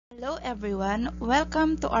Hello everyone,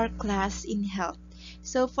 welcome to our class in health.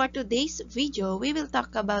 So for today's video, we will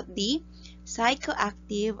talk about the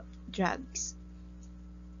psychoactive drugs.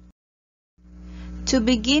 To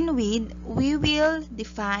begin with, we will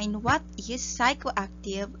define what is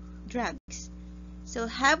psychoactive drugs. So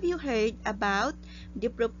have you heard about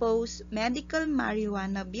the proposed medical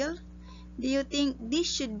marijuana bill? Do you think this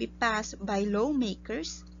should be passed by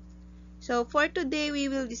lawmakers? So for today, we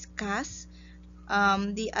will discuss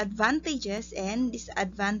the advantages and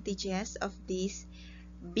disadvantages of this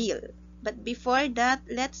bill. But before that,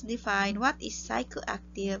 let's define what is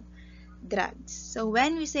psychoactive drugs. So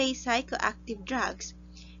when we say psychoactive drugs,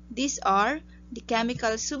 these are the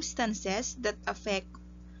chemical substances that affect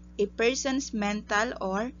a person's mental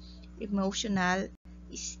or emotional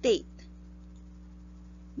state.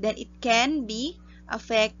 Then it can be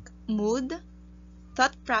affect mood,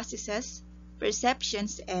 thought processes,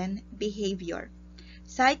 perceptions, and behavior.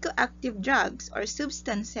 Psychoactive drugs or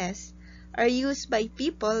substances are used by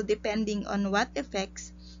people depending on what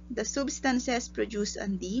effects the substances produce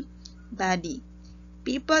on the body.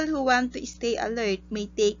 People who want to stay alert may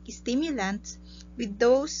take stimulants, with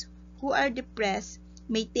those who are depressed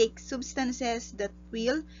may take substances that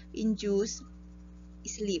will induce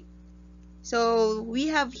sleep. So we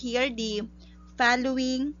have here the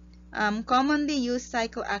following commonly used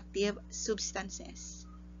psychoactive substances.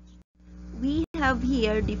 We have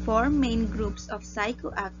here the four main groups of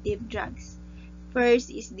psychoactive drugs. First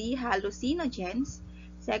is the hallucinogens,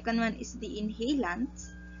 second one is the inhalants,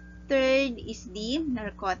 third is the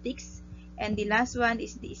narcotics, and the last one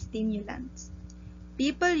is the stimulants.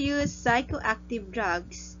 People use psychoactive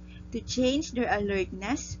drugs to change their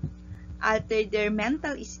alertness, alter their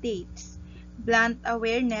mental states, blunt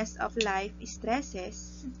awareness of life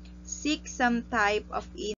stresses, seek some type of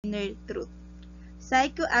inner truth.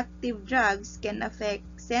 Psychoactive drugs can affect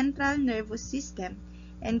central nervous system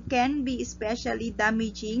and can be especially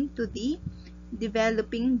damaging to the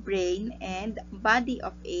developing brain and body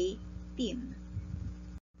of a teen.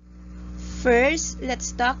 First,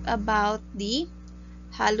 let's talk about the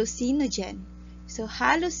hallucinogen. So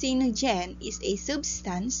hallucinogen is a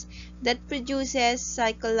substance that produces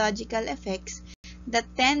psychological effects that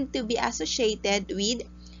tend to be associated with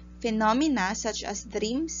phenomena such as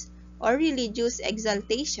dreams, or religious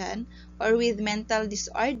exaltation, or with mental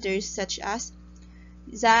disorders such as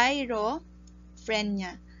schizophrenia.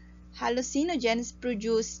 Hallucinogens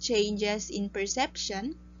produce changes in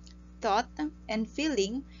perception, thought, and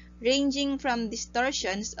feeling, ranging from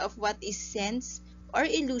distortions of what is sensed or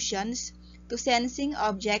illusions to sensing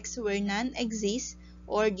objects where none exist,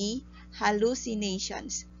 or the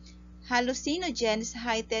hallucinations. Hallucinogens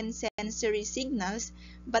heighten sensory signals,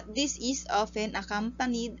 but this is often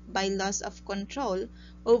accompanied by loss of control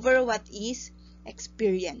over what is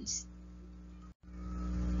experienced.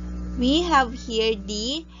 We have here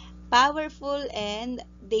the powerful and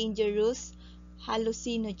dangerous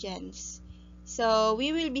hallucinogens. So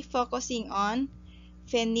we will be focusing on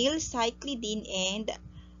phenylcyclidine and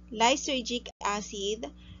lysergic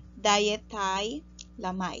acid diethylamide.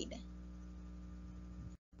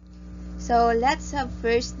 So let's have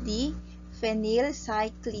first the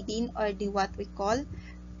phenylcyclidine, or the what we call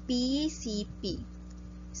PCP.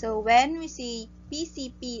 So when we say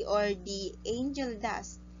PCP, or the angel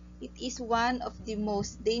dust, it is one of the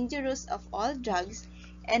most dangerous of all drugs,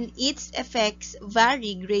 and its effects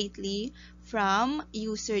vary greatly from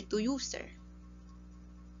user to user.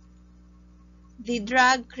 The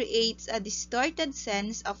drug creates a distorted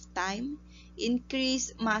sense of time,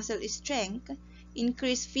 increased muscle strength,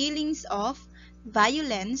 increased feelings of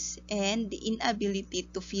violence, and the inability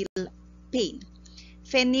to feel pain.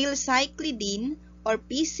 Phenylcyclidine, or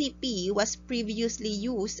PCP, was previously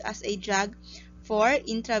used as a drug for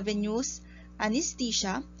intravenous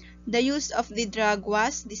anesthesia. The use of the drug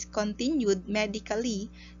was discontinued medically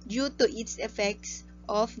due to its effects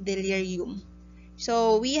of delirium.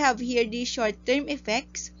 So we have here the short-term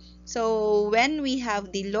effects. So when we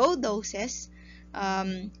have the low doses,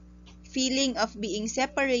 feeling of being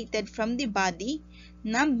separated from the body,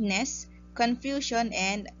 numbness, confusion,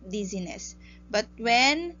 and dizziness. But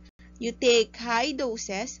when you take high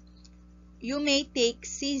doses, you may take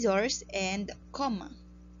seizures and coma.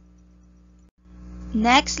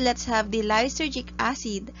 Next, let's have the lysergic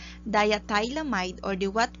acid diethylamide, or the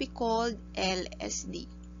what we call LSD.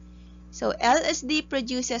 So LSD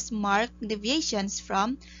produces marked deviations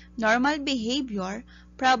from normal behavior,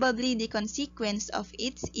 probably the consequence of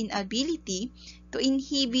its inability to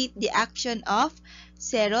inhibit the action of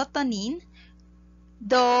serotonin,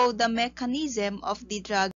 though the mechanism of the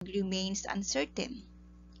drug remains uncertain.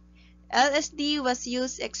 LSD was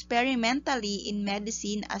used experimentally in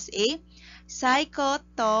medicine as a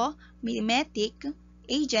psychotomimetic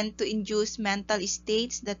agent to induce mental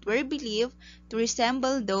states that were believed to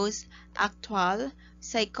resemble those actual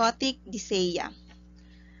psychotic dyseia.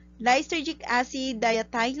 Lysergic acid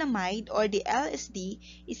diethylamide, or the LSD,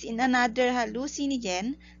 is in another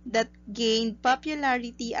hallucinogen that gained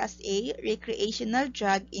popularity as a recreational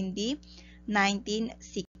drug in the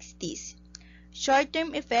 1960s.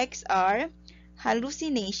 Short-term effects are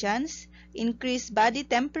hallucinations, increased body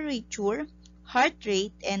temperature, heart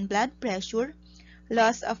rate and blood pressure,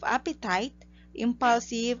 loss of appetite,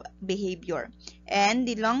 impulsive behavior, and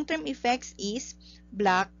the long-term effects is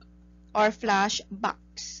black or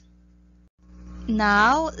flashbacks.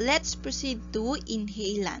 Now, let's proceed to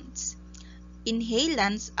inhalants.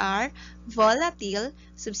 Inhalants are volatile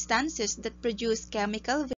substances that produce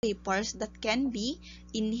chemical vapors that can be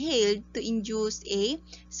inhaled to induce a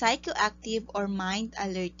psychoactive or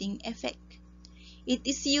mind-alerting effect. It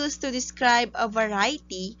is used to describe a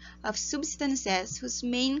variety of substances whose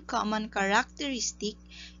main common characteristic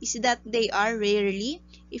is that they are rarely,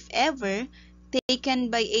 if ever, taken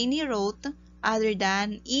by any route other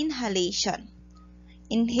than inhalation.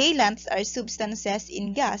 Inhalants are substances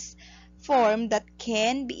in gas form that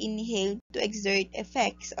can be inhaled to exert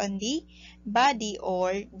effects on the body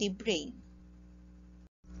or the brain.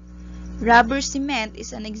 Rubber cement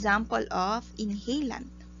is an example of inhalant.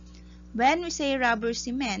 When we say rubber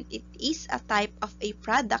cement, it is a type of a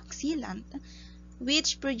product sealant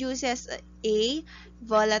which produces a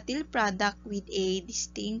volatile product with a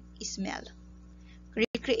distinct smell.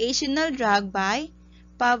 Recreational drug by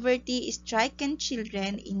poverty-stricken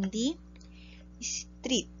children in the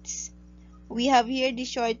streets. We have here the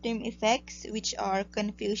short-term effects, which are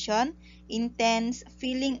confusion, intense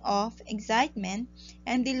feeling of excitement,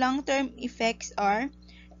 and the long-term effects are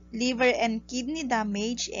liver and kidney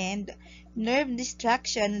damage and nerve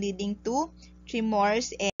destruction leading to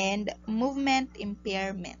tremors and movement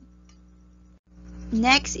impairment.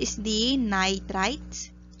 Next is the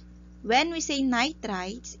nitrites. When we say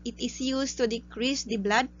nitrites, it is used to decrease the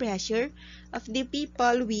blood pressure of the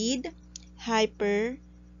people with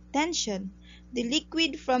hypertension. The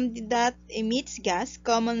liquid from that emits gas,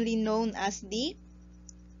 commonly known as the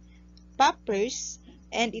poppers,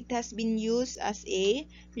 and it has been used as a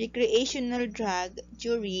recreational drug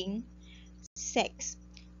during sex.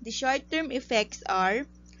 The short-term effects are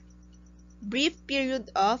brief period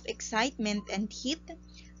of excitement and heat,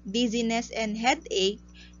 dizziness and headache,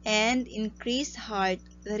 and increased heart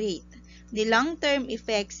rate. The long-term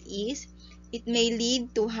effects is it may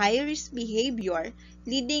lead to high-risk behavior,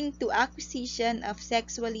 leading to acquisition of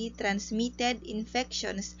sexually transmitted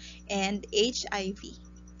infections and HIV.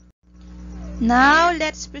 Now,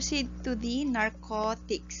 let's proceed to the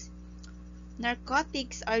narcotics.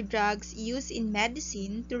 Narcotics are drugs used in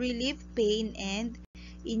medicine to relieve pain and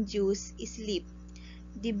induce sleep.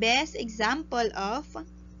 The best example of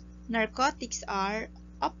narcotics are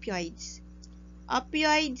opioids.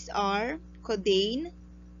 Opioids are codeine,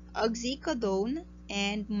 oxycodone,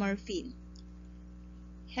 and morphine.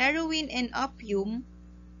 Heroin and opium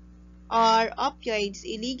are opioids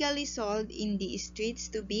illegally sold in the streets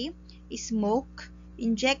to be smoked,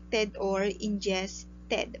 injected, or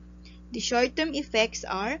ingested. The short-term effects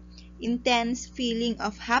are intense feeling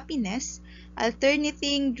of happiness,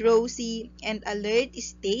 alternating drowsy and alert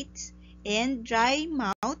states, and dry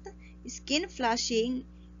mouth, skin flushing,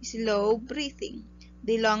 slow breathing.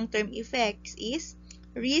 The long-term effects is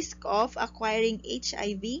risk of acquiring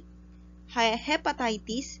HIV,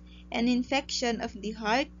 hepatitis, and infection of the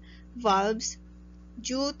heart valves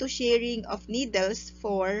due to sharing of needles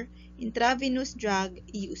for intravenous drug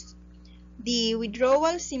use. The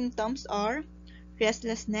withdrawal symptoms are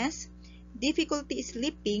restlessness, difficulty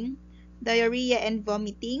sleeping, diarrhea and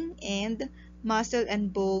vomiting, and muscle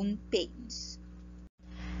and bone pains.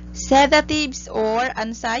 Sedatives or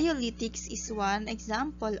anxiolytics is one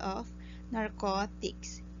example of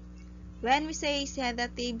narcotics. When we say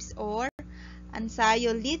sedatives or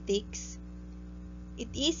anxiolytics, it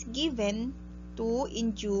is given to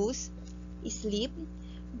induce sleep.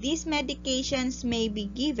 These medications may be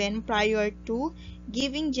given prior to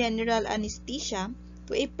giving general anesthesia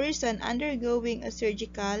to a person undergoing a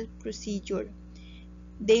surgical procedure.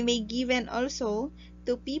 They may be given also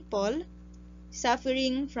to people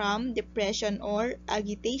suffering from depression or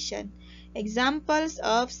agitation. Examples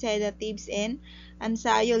of sedatives and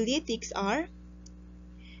anxiolytics are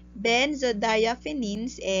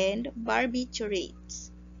benzodiazepines and barbiturates.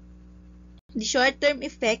 The short-term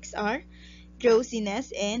effects are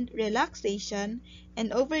drowsiness and relaxation,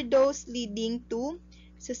 and overdose leading to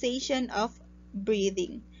cessation of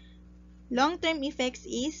breathing. Long-term effects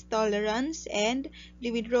is tolerance, and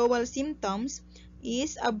the withdrawal symptoms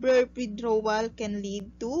is abrupt withdrawal can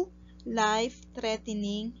lead to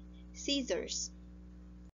life-threatening seizures.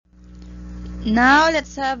 Now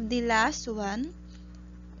let's have the last one,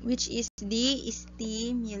 which is the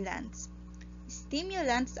stimulants.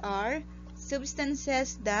 Stimulants are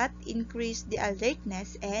substances that increase the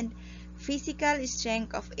alertness and physical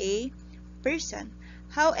strength of a person.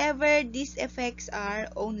 However, these effects are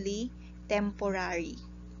only temporary.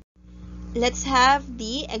 Let's have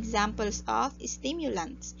the examples of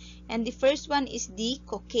stimulants. And the first one is the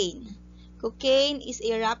cocaine. Cocaine is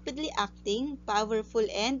a rapidly acting, powerful,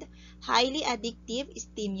 and highly addictive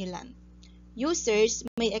stimulant. Users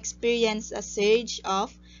may experience a surge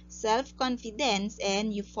of self-confidence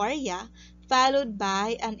and euphoria followed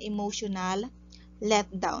by an emotional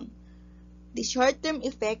letdown. The short-term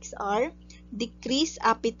effects are decreased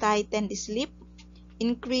appetite and sleep,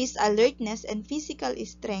 increased alertness and physical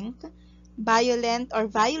strength, violent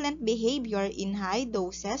behavior in high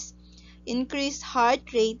doses, increased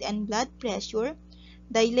heart rate and blood pressure,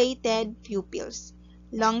 dilated pupils.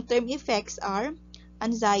 Long-term effects are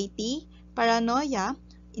anxiety, paranoia,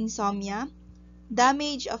 insomnia,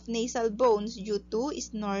 damage of nasal bones due to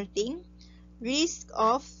snorting, risk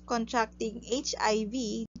of contracting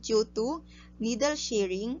HIV due to needle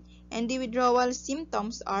sharing, and the withdrawal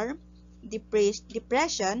symptoms are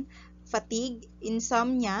depression, fatigue,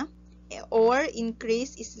 insomnia, or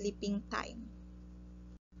increased sleeping time.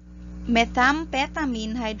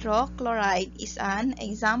 Methamphetamine hydrochloride is an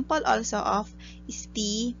example also of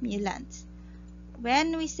stimulants.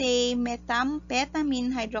 When we say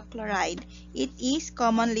methamphetamine hydrochloride, it is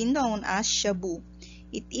commonly known as shabu.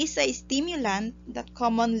 It is a stimulant that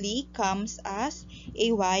commonly comes as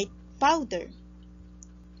a white powder.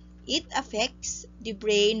 It affects the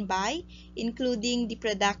brain by including the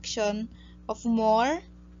production of more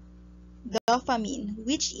dopamine,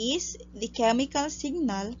 which is the chemical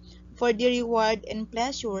signal for the reward and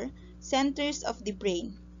pleasure centers of the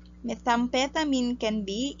brain. Methamphetamine can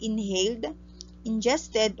be inhaled,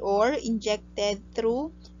 ingested, or injected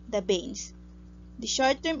through the veins. The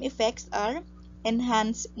short-term effects are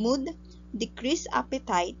enhanced mood, decreased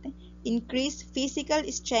appetite, increased physical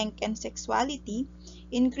strength and sexuality,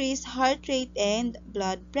 increased heart rate and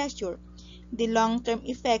blood pressure. The long-term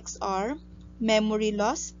effects are memory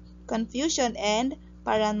loss, confusion and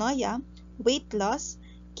paranoia, weight loss,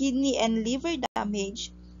 kidney and liver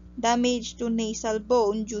damage, damage to nasal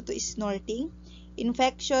bone due to snorting,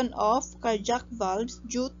 infection of cardiac valves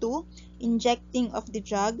due to injecting of the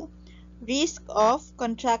drug, risk of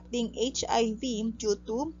contracting HIV due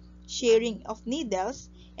to sharing of needles,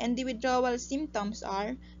 and the withdrawal symptoms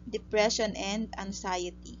are depression and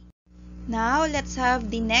anxiety. Now, let's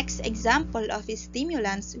have the next example of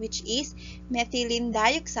stimulants, which is methylene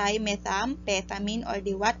dioxymethamphetamine, or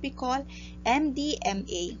what we call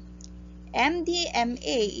MDMA.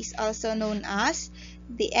 MDMA is also known as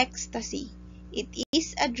the ecstasy. It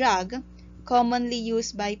is a drug commonly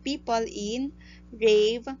used by people in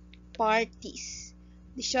rave parties.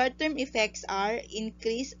 The short-term effects are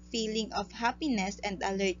increased feeling of happiness and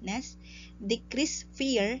alertness, decreased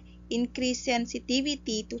fear, increased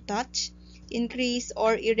sensitivity to touch, increased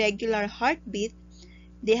or irregular heartbeat,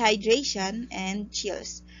 dehydration, and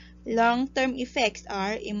chills. Long-term effects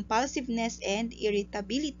are impulsiveness and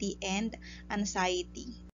irritability and anxiety.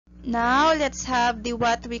 Now, let's have the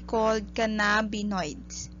what we call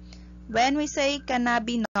cannabinoids. When we say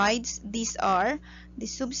cannabinoids, these are the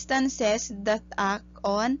substances that act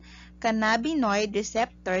on cannabinoid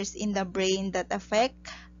receptors in the brain that affect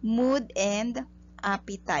mood and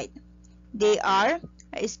appetite. They are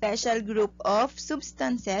a special group of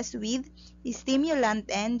substances with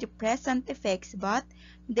stimulant and depressant effects, but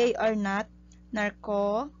they are not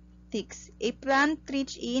narcotics. A plant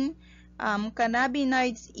rich in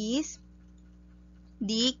cannabinoids is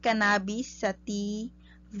the cannabis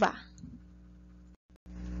sativa.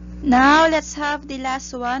 Now, let's have the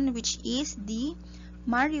last one, which is the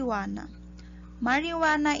marijuana.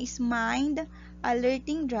 Marijuana is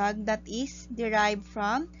mind-alerting drug that is derived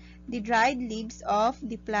from the dried leaves of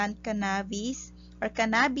the plant cannabis or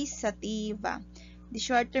cannabis sativa. The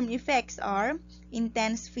short-term effects are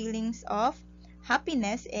intense feelings of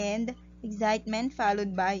happiness and excitement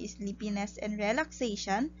followed by sleepiness and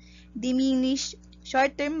relaxation, diminished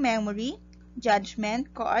short-term memory,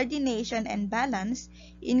 judgment, coordination, and balance,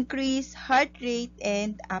 increased heart rate,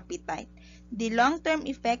 and appetite. The long-term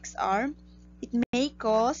effects are it may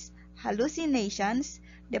cause hallucinations,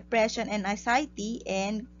 depression and anxiety,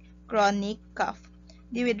 and chronic cough.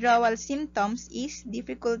 The withdrawal symptoms is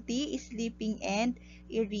difficulty sleeping and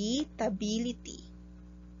irritability.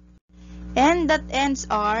 And that ends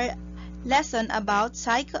our lesson about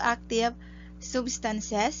psychoactive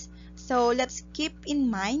substances. So let's keep in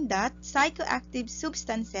mind that psychoactive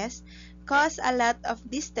substances cause a lot of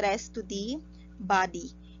distress to the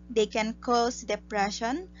body. They can cause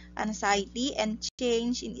depression, anxiety, and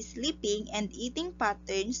change in sleeping and eating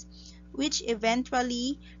patterns, which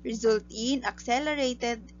eventually result in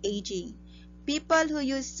accelerated aging. People who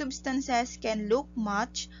use substances can look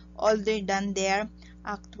much older than their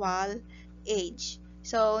actual age.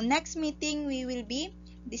 So next meeting we will be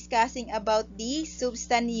discussing about the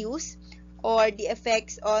substance use or the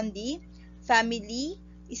effects on the family,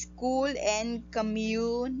 school, and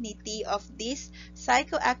community of these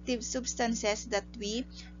psychoactive substances that we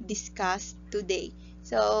discussed today.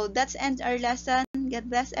 So that's ends our lesson. God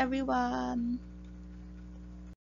bless everyone.